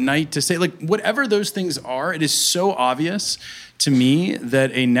dishwasher at night to say, whatever those things are, it is so obvious to me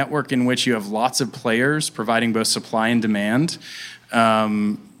that a network in which you have lots of players providing both supply and demand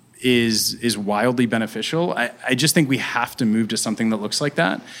is wildly beneficial. I just think we have to move to something that looks like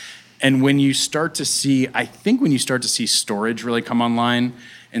that. And when you start to see storage really come online,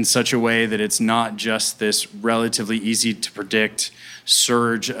 in such a way that it's not just this relatively easy to predict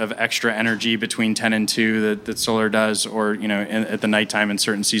surge of extra energy between 10 and 2 that solar does, or at the nighttime in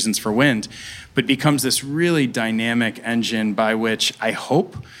certain seasons for wind, but becomes this really dynamic engine by which I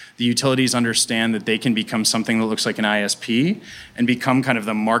hope the utilities understand that they can become something that looks like an ISP and become kind of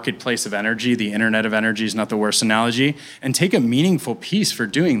the marketplace of energy. The Internet of Energy is not the worst analogy, and take a meaningful piece for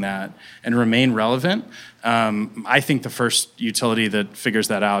doing that and remain relevant. I think the first utility that figures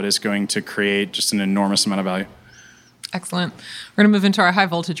that out is going to create just an enormous amount of value. Excellent. We're going to move into our high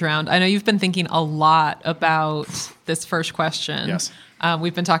voltage round. I know you've been thinking a lot about this first question. Yes.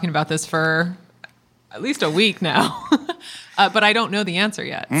 We've been talking about this for at least a week now, but I don't know the answer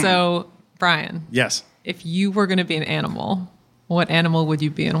yet. So, Brian. Yes. If you were going to be an animal, what animal would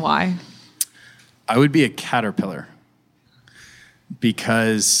you be and why? I would be a caterpillar,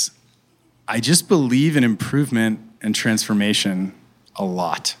 because I just believe in improvement and transformation a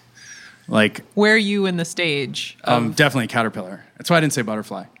lot. Like, where are you in the stage? Definitely caterpillar. That's why I didn't say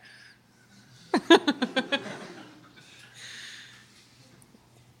butterfly.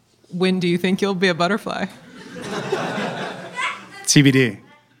 When do you think you'll be a butterfly? TBD.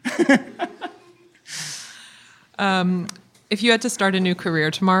 If you had to start a new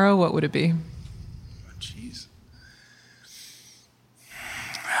career tomorrow, what would it be? Jeez.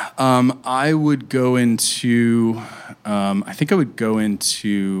 I would go into. I think I would go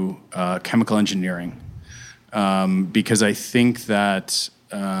into chemical engineering, because I think that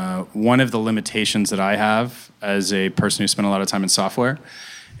one of the limitations that I have as a person who spent a lot of time in software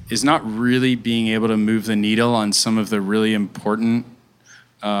is not really being able to move the needle on some of the really important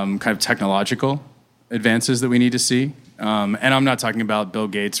kind of technological advances that we need to see. And I'm not talking about Bill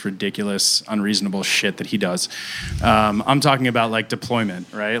Gates' ridiculous, unreasonable shit that he does. I'm talking about like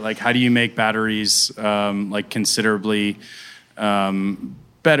deployment, right? Like, how do you make batteries like considerably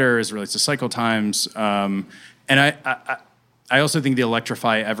better as it relates to cycle times? And I also think the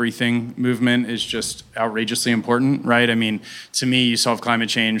electrify everything movement is just outrageously important, right? I mean, to me, you solve climate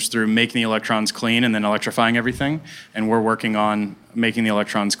change through making the electrons clean and then electrifying everything. And we're working on making the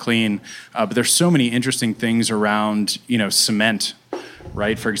electrons clean. But there's so many interesting things around, cement,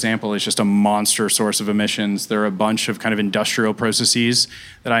 right? For example, is just a monster source of emissions. There are a bunch of kind of industrial processes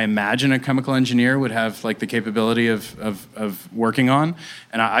that I imagine a chemical engineer would have like the capability of working on.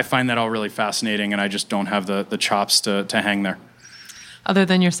 And I find that all really fascinating, and I just don't have the chops to hang there. Other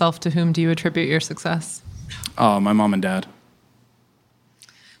than yourself, to whom do you attribute your success? Oh, my mom and dad.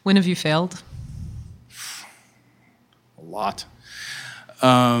 When have you failed? A lot.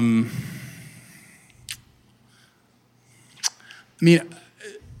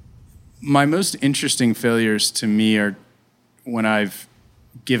 My most interesting failures to me are when I've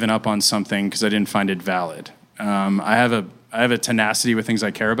given up on something because I didn't find it valid. I have a tenacity with things I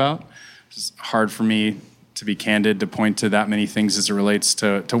care about. It's hard for me, to be candid, to point to that many things as it relates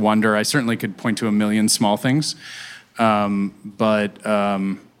to Wonder. I certainly could point to a million small things, but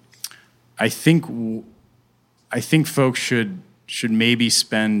I think folks should maybe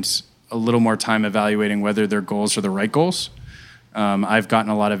spend a little more time evaluating whether their goals are the right goals. I've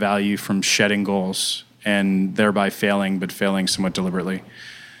gotten a lot of value from shedding goals and thereby failing, but failing somewhat deliberately.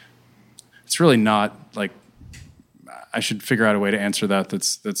 It's really not like I should figure out a way to answer that.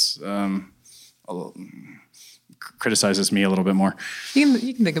 That's criticizes me a little bit more.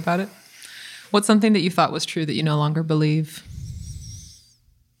 You can think about it. What's something that you thought was true that you no longer believe?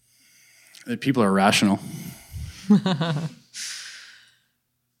 That people are rational.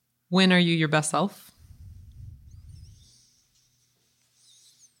 When are you your best self?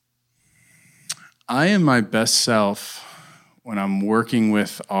 I am my best self when I'm working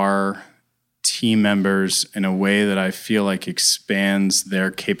with our team members in a way that I feel like expands their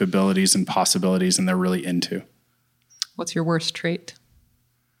capabilities and possibilities, and they're really into. What's your worst trait?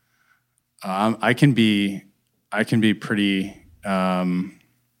 I can be pretty. I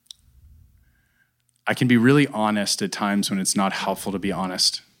can be really honest at times when it's not helpful to be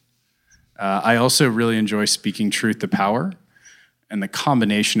honest. I also really enjoy speaking truth to power. And the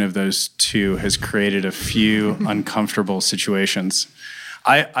combination of those two has created a few uncomfortable situations.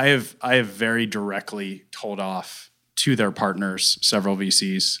 I have very directly told off to their partners, several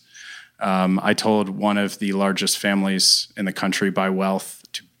VCs. I told one of the largest families in the country by wealth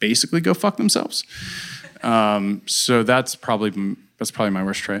to basically go fuck themselves. So that's probably my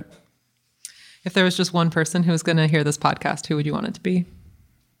worst trait. If there was just one person who was going to hear this podcast, who would you want it to be?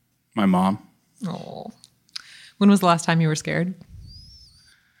 My mom. Oh. When was the last time you were scared?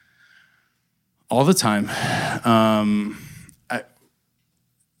 All the time.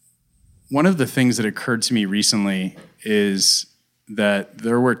 One of the things that occurred to me recently is that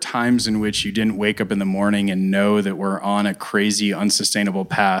there were times in which you didn't wake up in the morning and know that we're on a crazy, unsustainable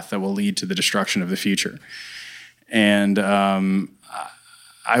path that will lead to the destruction of the future. And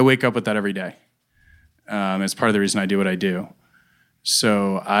I wake up with that every day. It's part of the reason I do what I do.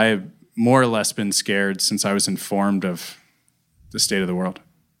 So I've more or less been scared since I was informed of the state of the world.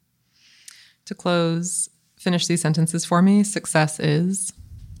 To close, finish these sentences for me. Success is?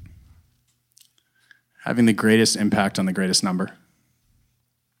 Having the greatest impact on the greatest number.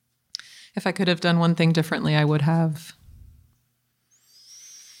 If I could have done one thing differently, I would have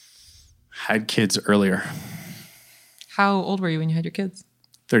had kids earlier. How old were you when you had your kids?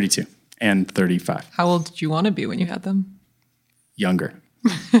 32 and 35. How old did you want to be when you had them? Younger.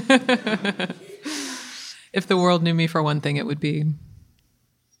 If the world knew me for one thing, it would be?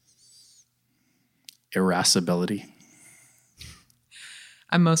 Irascibility.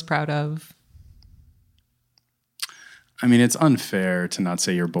 I'm most proud of? I mean, it's unfair to not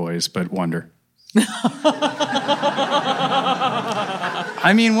say your boys, but Wonder.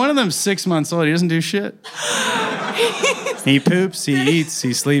 I mean, one of them's 6 months old. He doesn't do shit. He poops, he eats,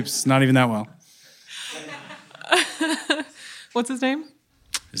 he sleeps. Not even that well. What's his name?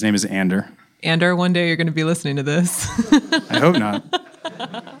 His name is Ander. Ander, one day you're going to be listening to this. I hope not.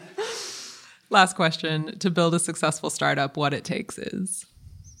 Last question. To build a successful startup, what it takes is?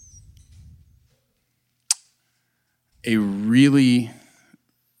 A really,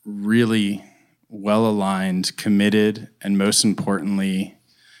 really well-aligned, committed, and most importantly,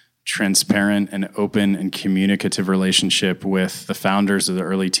 transparent and open and communicative relationship with the founders of the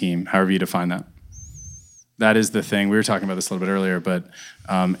early team, however you define that. That is the thing. We were talking about this a little bit earlier, but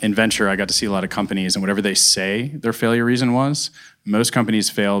in venture, I got to see a lot of companies, and whatever they say their failure reason was, most companies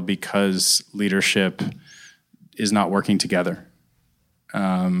fail because leadership is not working together.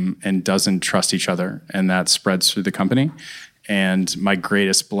 And doesn't trust each other, and that spreads through the company. And my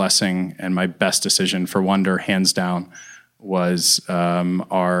greatest blessing and my best decision for Wonder, hands down, was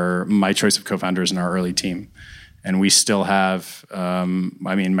my choice of co-founders in our early team. And we still have,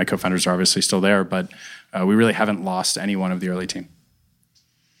 my co-founders are obviously still there, but we really haven't lost anyone of the early team.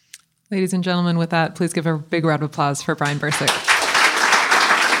 Ladies and gentlemen, with that, please give a big round of applause for Brian Bursick.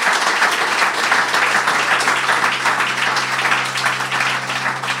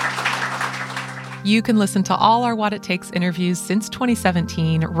 You can listen to all our What It Takes interviews since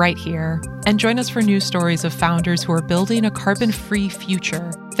 2017 right here, and join us for news stories of founders who are building a carbon-free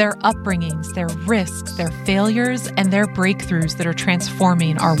future, their upbringings, their risks, their failures, and their breakthroughs that are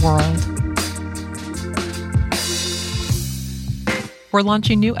transforming our world. We're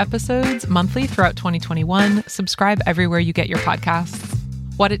launching new episodes monthly throughout 2021. Subscribe everywhere you get your podcasts.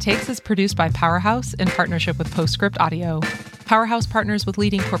 What It Takes is produced by Powerhouse in partnership with Postscript Audio. Powerhouse partners with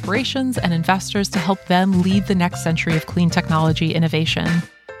leading corporations and investors to help them lead the next century of clean technology innovation.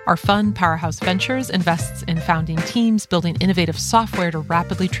 Our fund, Powerhouse Ventures, invests in founding teams building innovative software to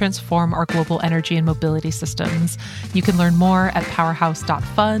rapidly transform our global energy and mobility systems. You can learn more at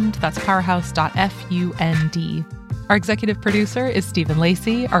powerhouse.fund. That's powerhouse.fund. Our executive producer is Stephen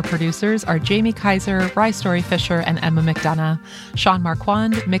Lacey. Our producers are Jamie Kaiser, Rye Story Fisher, and Emma McDonough. Sean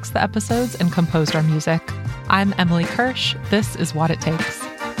Marquand mixed the episodes and composed our music. I'm Emily Kirsch. This is What It Takes.